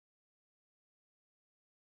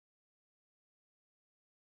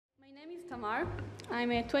My name is Tamar.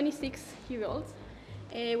 I'm a 26-year-old,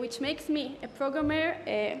 which makes me a programmer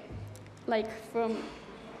like from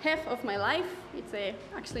half of my life. It's a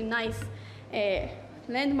actually nice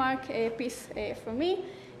landmark piece for me.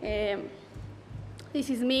 This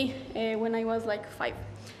is me when I was like 5.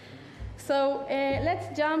 So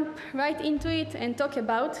let's jump right into it and talk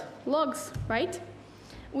about logs, right?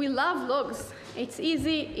 We love logs. It's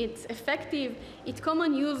easy, it's effective, it's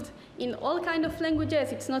common used in all kinds of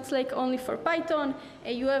languages. It's not like only for Python.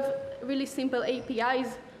 You have really simple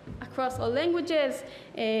APIs across all languages.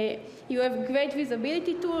 You have great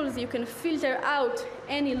visibility tools. You can filter out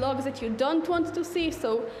any logs that you don't want to see.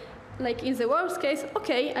 So like in the worst case,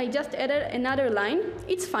 okay, I just added another line.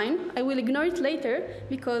 It's fine. I will ignore it later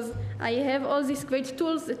because I have all these great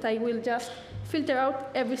tools that I will just filter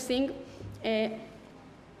out everything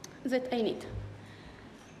that I need.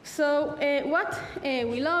 So what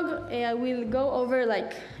we log, I will go over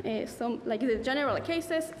like the general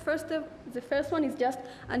cases. The first one is just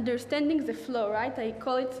understanding the flow, right? I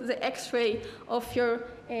call it the X-ray of your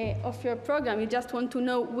program. You just want to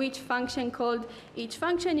know which function called each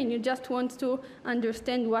function, and you just want to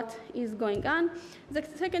understand what is going on. The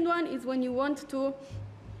second one is when you want to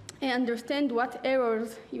understand what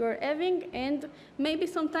errors you are having, and maybe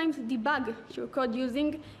sometimes debug your code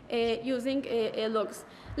using logs.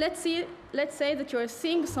 Let's say that you are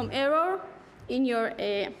seeing some error in your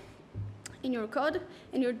code,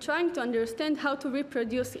 and you're trying to understand how to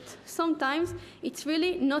reproduce it. Sometimes it's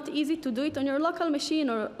really not easy to do it on your local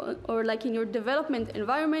machine or like in your development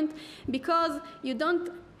environment because you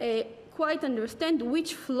don't quite understand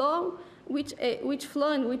which flow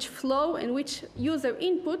and which user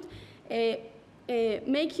input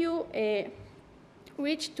make you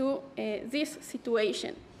reach to this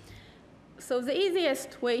situation. So the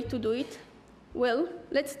easiest way to do it, well,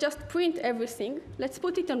 let's just print everything. Let's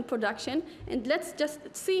put it on production, and let's just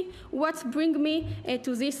see what's bring me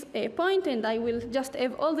to this point, and I will just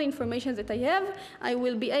have all the information that I have. I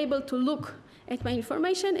will be able to look at my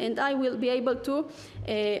information, and I will be able to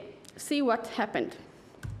see what happened.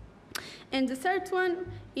 And the third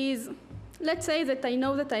one is, let's say that I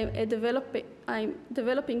know that I'm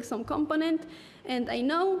developing some component, and I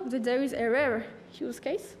know that there is a rare use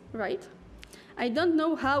case, right? I don't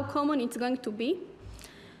know how common it's going to be,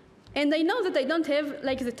 and I know that I don't have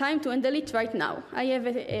like the time to handle it right now. I have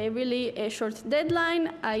a really short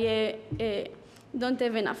deadline. I don't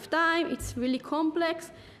have enough time. It's really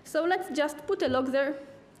complex. So let's just put a log there.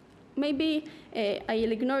 Maybe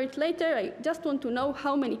I'll ignore it later. I just want to know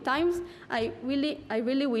how many times I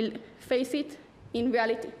really will face it in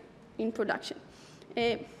reality, in production.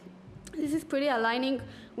 This is pretty aligning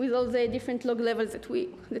with all the different log levels that we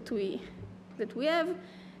have.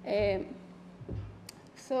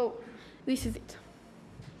 So this is it.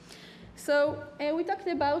 So we talked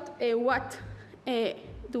about what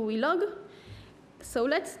do we log. So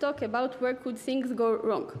let's talk about where could things go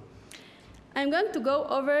wrong. I'm going to go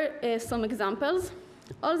over some examples.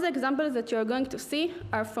 All the examples that you're going to see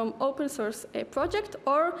are from open source project,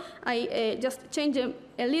 or I just change them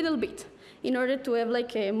a little bit in order to have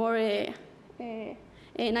like a more a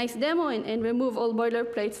nice demo and remove all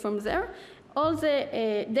boilerplates from there. All the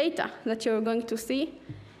data that you're going to see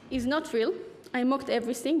is not real. I mocked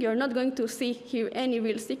everything. You're not going to see here any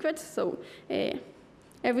real secrets, so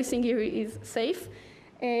everything here is safe.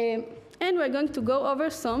 And we're going to go over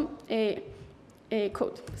some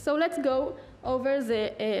code. So let's go over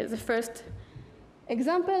the first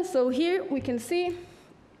example. So here we can see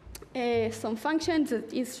some function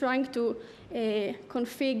that is trying to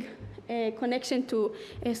configure a connection to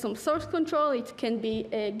some source control. It can be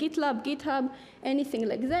GitLab, GitHub, anything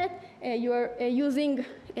like that. You are using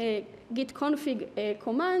a git config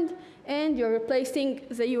command, and you're replacing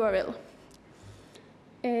the URL.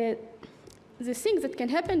 The thing that can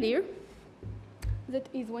happen here, that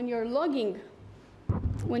is when you're logging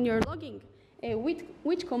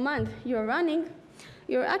which command you're running,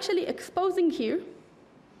 you're actually exposing here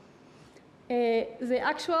the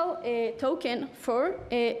actual token for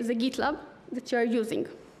the GitLab that you're using.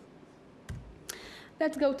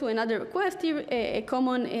 Let's go to another request here. A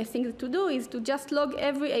common thing to do is to just log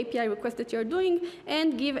every API request that you're doing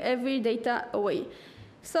and give every data away.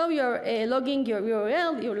 So you're logging your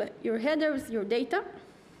URL, your headers, your data.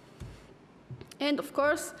 And of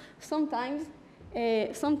course, sometimes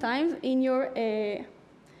in your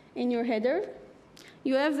header,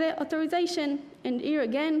 you have the authorization, and here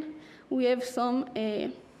again we have some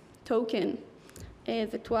token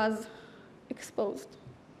that was exposed.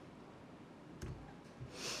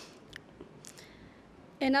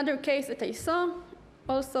 Another case that I saw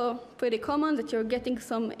also pretty common that you're getting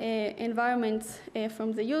some environments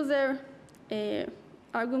from the user,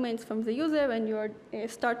 arguments from the user, and you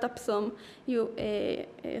start up some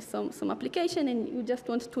application, and you just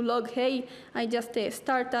want to log, hey, I just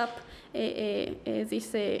start up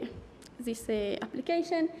this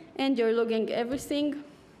application, and you're logging everything,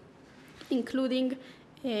 including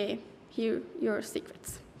here your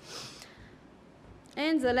secrets.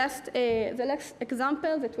 And the last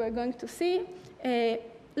example that we're going to see,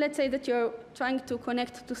 let's say that you're trying to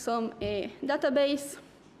connect to some database,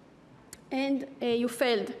 and you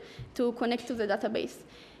failed to connect to the database.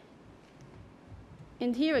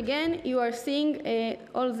 And here again, you are seeing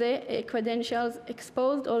all the credentials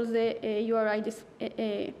exposed, all the URI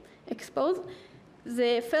exposed.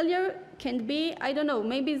 The failure can be, I don't know,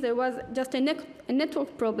 maybe there was just a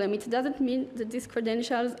network problem. It doesn't mean that these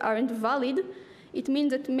credentials aren't valid. It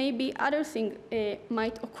means that maybe other things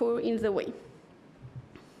might occur in the way.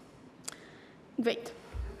 Great.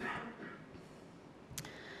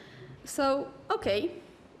 So, okay,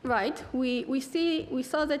 right. We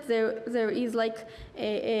saw that there is like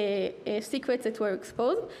a secrets that were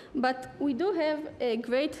exposed, but we do have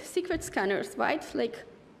great secret scanners, right? Like,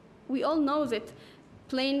 we all know that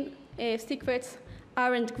plain secrets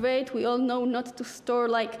aren't great. We all know not to store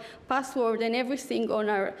like password and everything on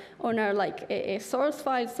our like source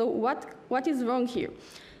file. So what is wrong here?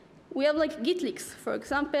 We have like Git leaks, for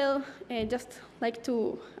example. Just like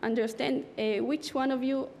to understand, which one of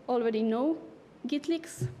you already know Git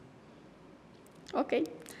leaks? Okay,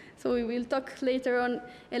 so we will talk later on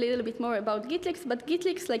a little bit more about Git leaks. But Git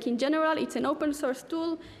leaks, like in general, it's an open source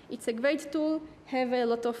tool. It's a great tool. Have a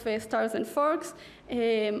lot of stars and forks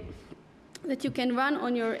that you can run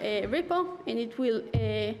on your repo, and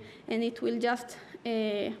it will just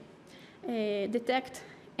detect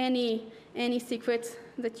any secrets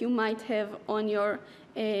that you might have on your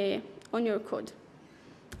code.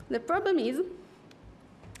 The problem is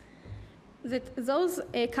that those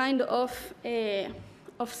kind of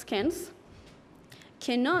scans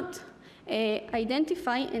cannot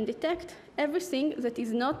identify and detect everything that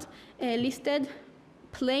is not listed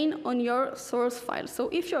plain on your source file. So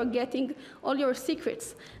if you're getting all your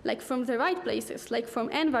secrets, like from the right places, like from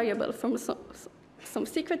n variable, from some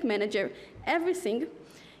secret manager, everything,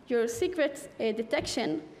 your secret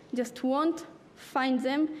detection just won't find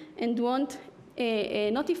them and won't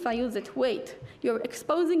notify you that, wait, you're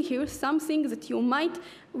exposing here something that you might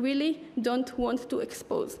really don't want to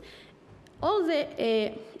expose. All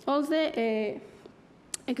the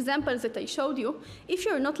examples that I showed you, if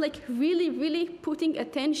you're not like really putting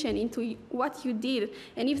attention into what you did,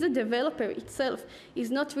 and if the developer itself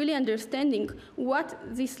is not really understanding what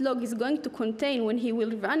this log is going to contain when he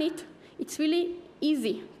will run it, it's really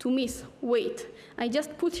easy to miss, wait, I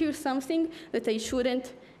just put here something that I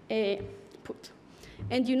shouldn't put.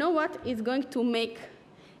 And you know what is going to make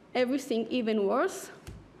everything even worse?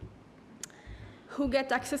 Who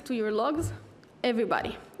gets access to your logs?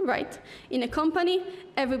 Everybody, right? In a company,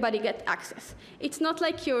 everybody gets access. It's not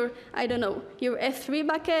like your, I don't know, your S3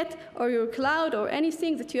 bucket or your cloud or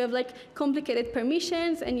anything that you have like complicated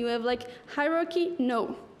permissions and you have like hierarchy.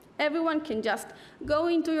 No, everyone can just go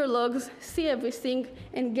into your logs, see everything,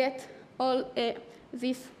 and get all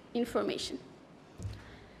this information.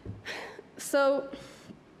 So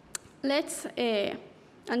let's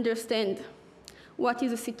understand what is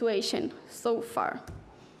the situation so far.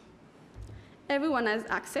 Everyone has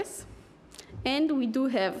access, and we do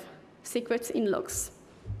have secrets in logs,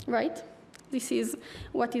 right? This is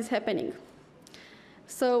what is happening.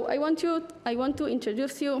 So I want to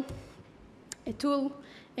introduce you a tool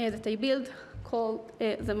that I built called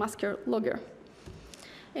the masker logger.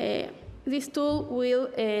 This tool will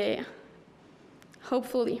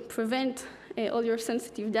hopefully prevent all your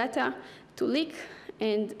sensitive data to leak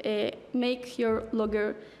and make your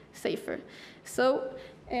logger safer. So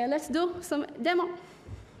let's do some demo.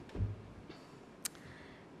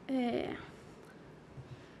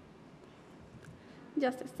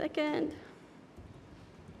 Just a second.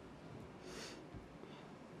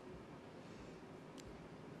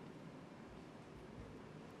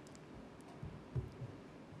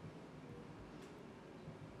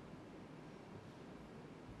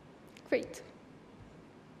 Great.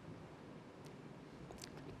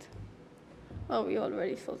 Oh, we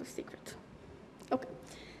already saw the secret. Okay.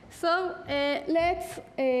 So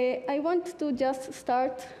I want to just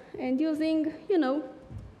start and using,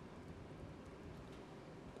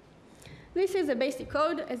 this is a basic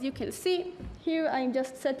code. As you can see, here I'm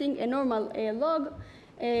just setting a normal log,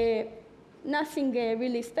 nothing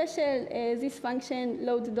really special. This function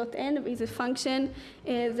load.env is a function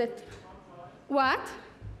that, What?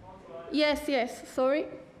 Yes, yes, sorry.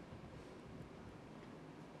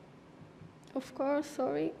 Of course,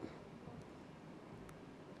 sorry.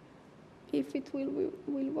 If it will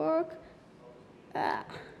work.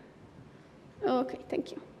 Okay,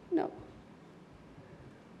 thank you. No.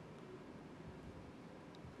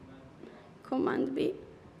 Command B.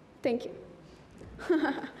 Thank you.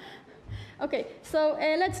 Okay, so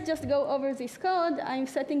let's just go over this code. I'm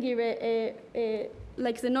setting here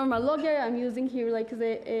like the normal logger. I'm using here like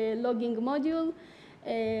the logging module,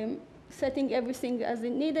 setting everything as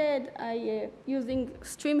it needed. I using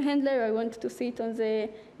stream handler. I want to see it on the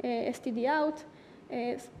std out,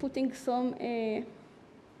 putting some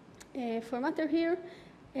formatter here.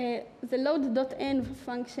 The load.env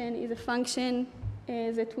function is a function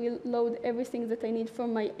that will load everything that I need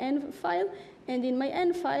from my env file. And in my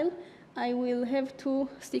env file, I will have two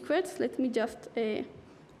secrets. Let me just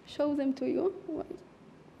show them to you.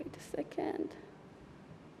 Wait a second.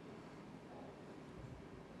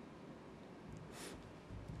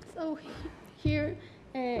 So here,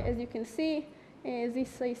 as you can see,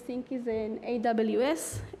 this I think is an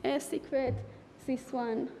AWS secret. This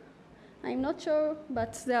one, I'm not sure,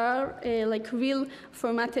 but there are like real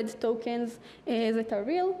formatted tokens that are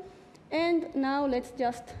real. And now let's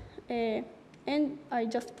just, and I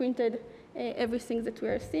just printed everything that we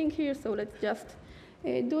are seeing here, so let's just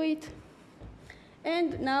do it.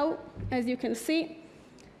 And now, as you can see,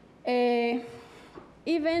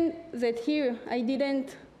 even that here I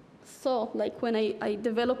didn't saw, like when I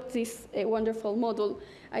developed this wonderful model,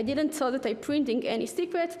 I didn't saw that I'm printing any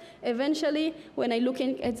secrets. Eventually, when I'm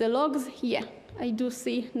looking at the logs, yeah, I do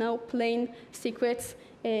see now plain secrets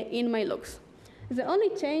in my logs. The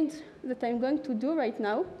only change that I'm going to do right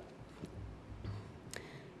now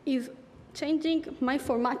is changing my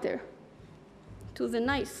formatter to the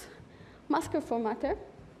nice masker formatter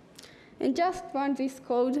and just run this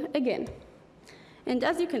code again. And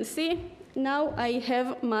as you can see, now I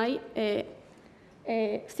have my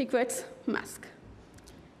secrets mask.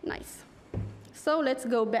 Nice. So let's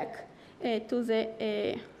go back to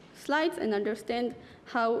the slides and understand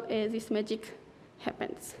how this magic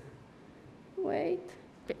happens. Wait.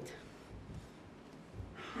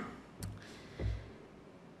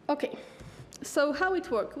 Okay, so how it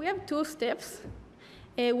works? We have two steps.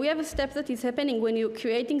 We have a step that is happening when you're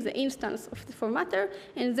creating the instance of the formatter,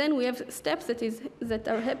 and then we have steps that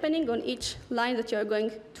are happening on each line that you are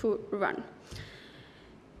going to run.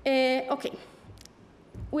 Okay,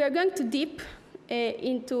 we are going to dip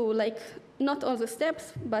into like not all the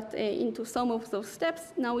steps, but into some of those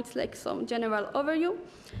steps. Now it's like some general overview.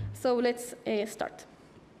 So let's start.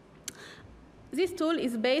 This tool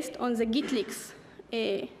is based on the GitLeaks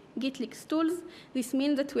tools. This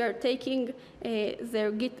means that we are taking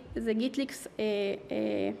the GitLeaks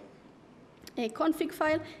config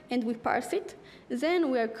file and we parse it. Then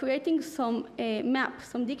we are creating some map,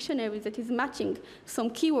 some dictionary that is matching some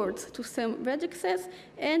keywords to some regexes,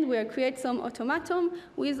 and we are creating some automaton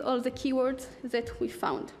with all the keywords that we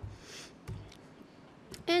found.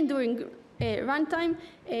 And during runtime,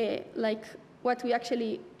 like what we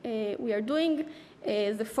actually we are doing,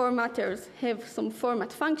 the formatters have some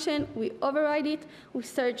format function, we override it, we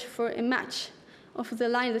search for a match of the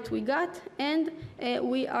line that we got, and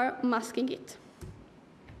we are masking it.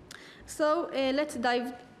 So let's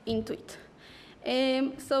dive into it.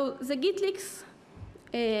 So the GitLeaks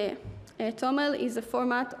TOML is a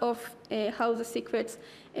format of how the secrets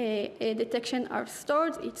detection are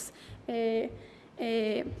stored. It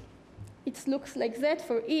looks like that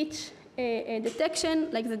for each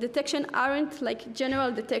detection. Like the detection aren't like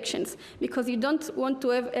general detections because you don't want to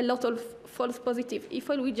have a lot of false positive. If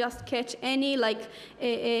we just catch any like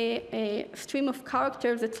a stream of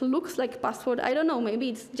characters that looks like password, I don't know, maybe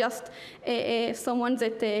it's just someone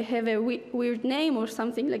that have a weird name or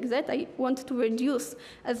something like that. I want to reduce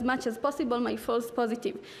as much as possible my false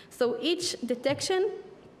positive. So each detection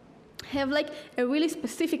have like a really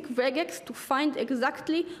specific regex to find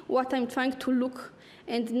exactly what I'm trying to look,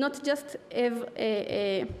 and not just have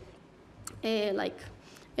like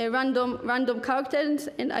a random characters,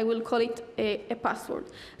 and I will call it a password.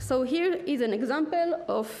 So here is an example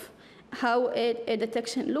of how a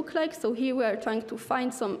detection look like. So here we are trying to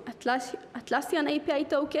find some Atlassian API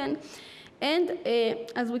token, and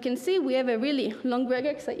as we can see, we have a really long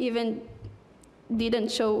regex. I even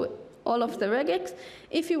didn't show all of the regex.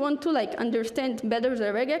 If you want to like understand better the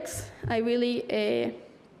regex, I really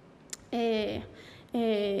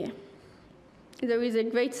there is a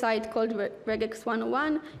great site called Regex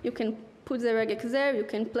 101. You can put the regex there, you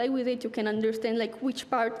can play with it, you can understand like which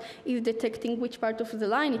part is detecting which part of the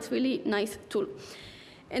line. It's really nice tool.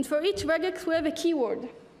 And for each regex, we have a keyword.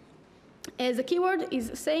 The keyword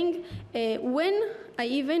is saying when I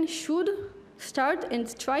even should start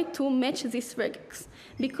and try to match this regex.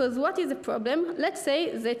 Because what is the problem? Let's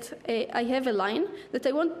say that I have a line that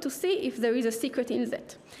I want to see if there is a secret in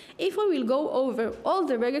that. If I will go over all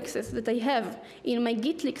the regexes that I have in my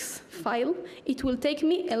gitlix file, it will take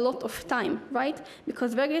me a lot of time, right?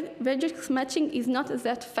 Because regex matching is not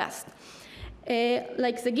that fast.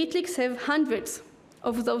 Like the gitlix have hundreds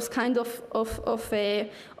of those kind of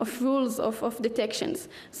rules of detections.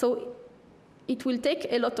 So it will take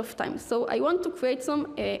a lot of time. So I want to create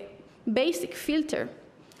some basic filter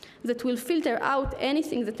that will filter out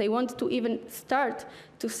anything that I want to even start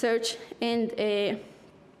to search and try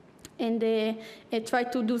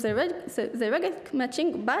to do the regex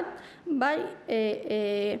matching, but by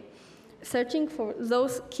searching for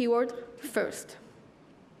those keywords first.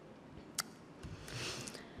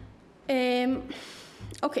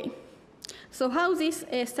 Okay, so how this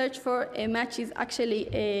search for a match is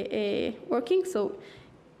actually working. So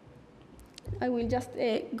I will just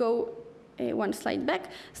go one slide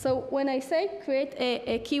back. So when I say create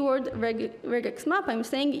a keyword regex map, I'm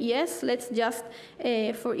saying, yes, let's just,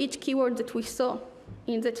 for each keyword that we saw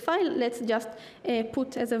in that file, let's just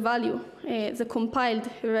put as a value the compiled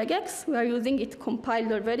regex. We are using it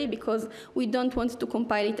compiled already because we don't want to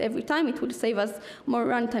compile it every time. It will save us more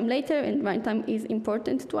runtime later, and runtime is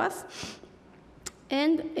important to us.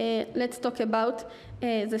 And let's talk about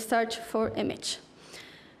the search for a match.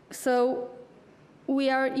 So we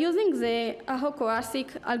are using the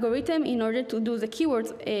Aho-Korasic algorithm in order to do the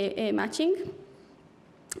keywords matching.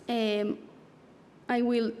 I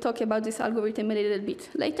will talk about this algorithm a little bit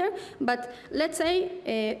later, but let's say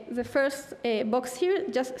the first box here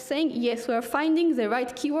just saying, yes, we are finding the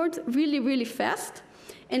right keywords really, really fast,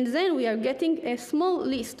 and then we are getting a small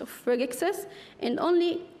list of regexes, and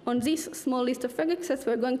only on this small list of regexes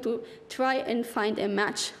we're going to try and find a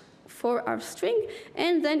match for our string,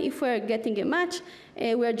 and then if we're getting a match,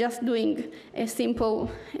 we're just doing a simple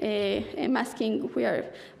masking. We are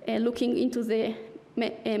looking into the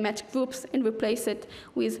match groups and replace it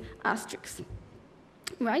with asterisks,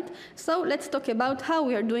 right? So let's talk about how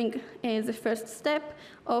we are doing the first step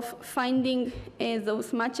of finding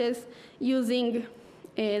those matches using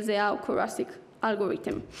the Aho-Korasic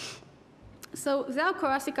algorithm. So the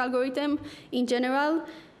Aho-Korasic algorithm in general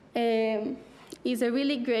is a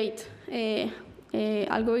really great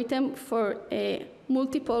algorithm for a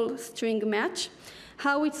multiple string match.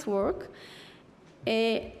 How it's work?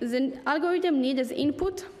 The algorithm needs as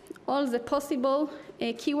input all the possible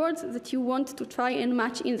keywords that you want to try and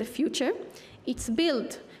match in the future. It's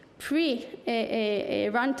built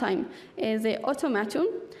pre-runtime the automaton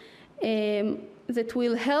that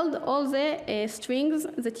will hold all the strings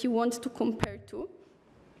that you want to compare to.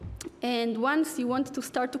 And once you want to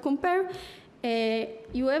start to compare,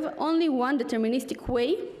 you have only one deterministic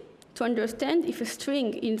way to understand if a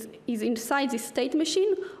string is inside this state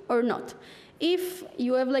machine or not. If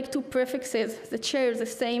you have like two prefixes that share the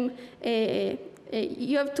same,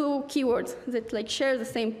 you have two keywords that like share the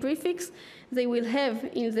same prefix, they will have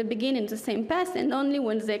in the beginning the same path, and only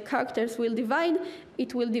when the characters will divide,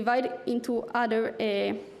 it will divide into other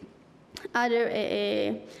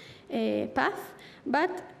path.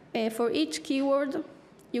 But for each keyword,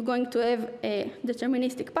 you're going to have a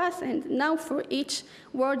deterministic path, and now for each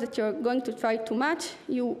word that you're going to try to match,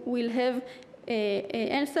 you will have an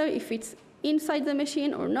answer if it's inside the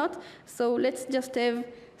machine or not. So let's just have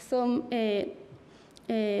some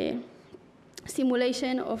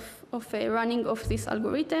simulation of a running of this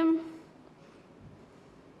algorithm.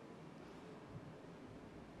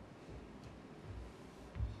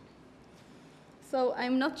 So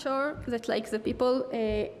I'm not sure that like the people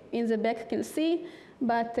in the back can see,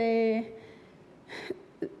 but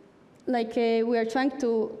like we are trying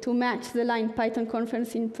to match the line Python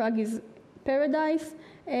conference in Prague is paradise,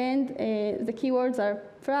 and the keywords are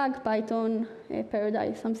Prague, Python,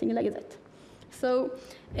 paradise, something like that. So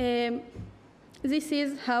this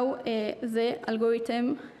is how the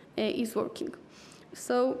algorithm is working.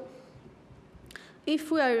 So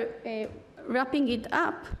if we are wrapping it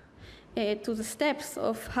up to the steps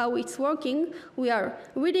of how it's working, we are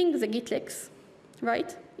reading the gitlix,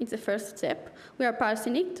 right? It's the first step. We are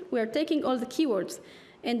parsing it. We are taking all the keywords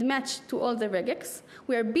and match to all the regex.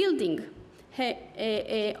 We are building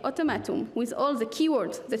a automaton with all the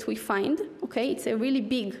keywords that we find. Okay, it's a really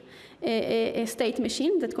big state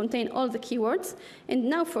machine that contains all the keywords. And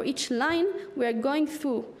now for each line, we are going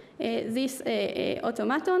through this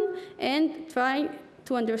automaton and try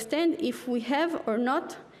to understand if we have or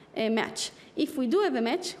not a match. If we do have a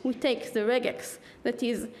match, we take the regex that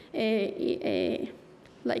is they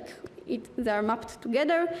are mapped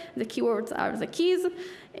together. The keywords are the keys.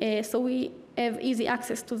 So we have easy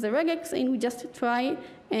access to the regex, and we just try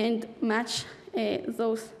and match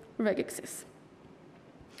those regexes.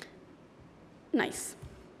 Nice.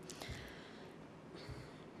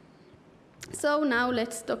 So now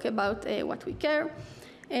let's talk about what we care.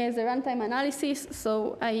 The runtime analysis.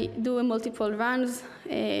 So I do multiple runs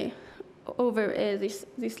over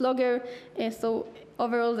this logger. So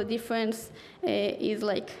overall, the difference is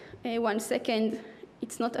like 1 second.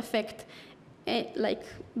 It's not affect,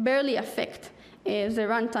 barely affect the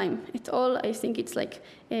runtime at all. I think it's like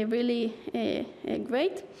really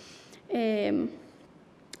great.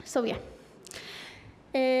 So yeah.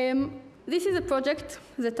 This is a project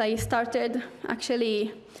that I started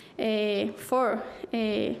actually for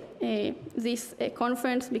this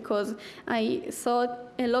conference because I saw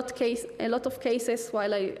a lot of cases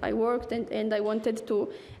while I worked, and I wanted to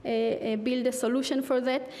build a solution for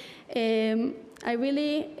that. I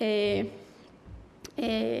really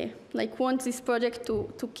want this project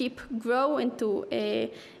to keep grow and to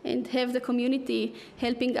and have the community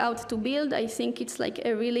helping out to build. I think it's like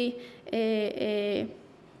a really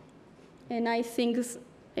nice things.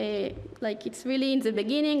 It's really in the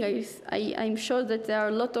beginning. I'm sure that there are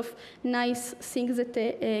a lot of nice things that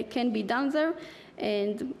can be done there,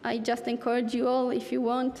 and I just encourage you all, if you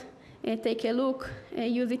want, take a look,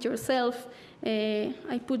 use it yourself.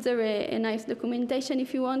 I put there a nice documentation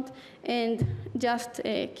if you want, and just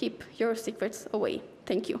keep your secrets away.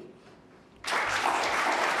 Thank you.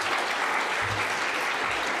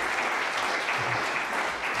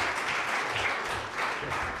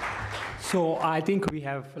 So I think we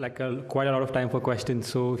have quite a lot of time for questions.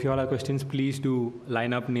 So if you all have questions, please do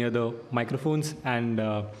line up near the microphones and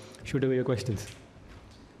shoot away your questions.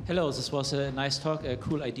 Hello, this was a nice talk, a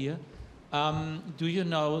cool idea. Do you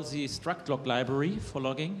know the struct.log library for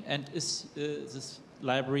logging? And is this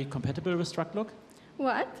library compatible with struct.log?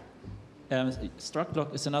 What?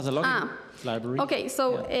 Struct.log is another logging library. Okay,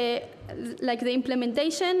 so the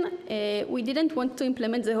implementation, we didn't want to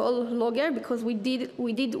implement the whole logger because we did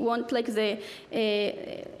want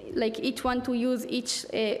each one to use each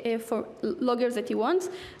for loggers that he wants.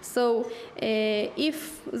 So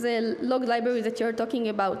if the log library that you're talking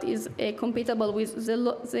about is compatible with the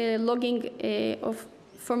logging of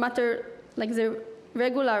formatter, like the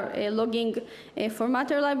regular logging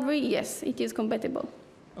formatter library, yes, it is compatible.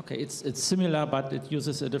 Okay, it's similar, but it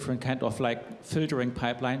uses a different kind of filtering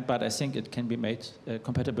pipeline, but I think it can be made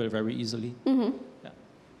compatible very easily. Mm-hmm. Yeah.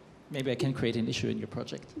 Maybe I can create an issue in your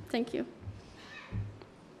project. Thank you.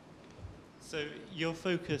 So your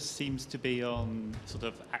focus seems to be on sort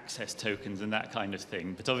of access tokens and that kind of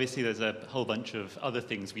thing, but obviously there's a whole bunch of other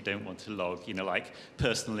things we don't want to log, like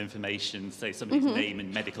personal information, say somebody's name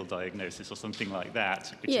and medical diagnosis or something like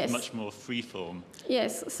that, which is much more freeform.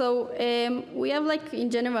 Yes, so we have in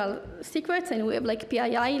general secrets, and we have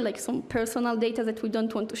PII, some personal data that we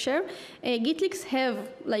don't want to share. GitLeaks have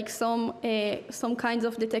some kinds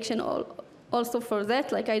of detection also for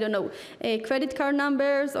that, I don't know, credit card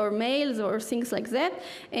numbers or mails or things like that.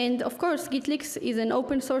 And of course, GitLeaks is an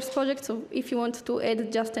open source project, so if you want to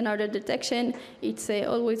add just another detection, it's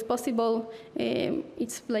always possible.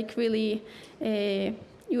 It's really,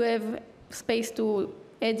 you have space to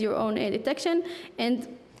add your own detection.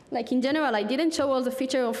 And in general, I didn't show all the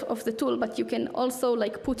features of the tool, but you can also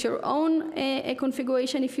put your own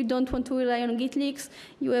configuration if you don't want to rely on GitLeaks.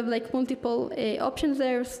 You have multiple options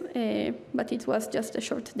there, but it was just a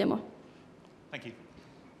short demo. Thank you.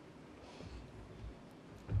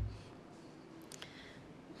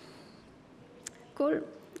 Cool.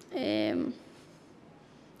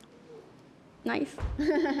 Nice.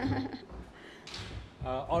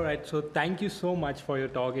 All right, so thank you so much for your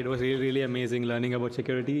talk. It was really, really amazing learning about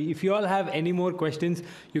security. If you all have any more questions,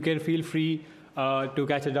 you can feel free to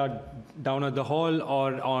catch it out down at the hall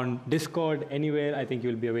or on Discord, anywhere. I think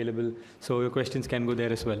you'll be available. So your questions can go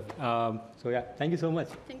there as well. So yeah, thank you so much.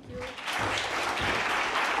 Thank you.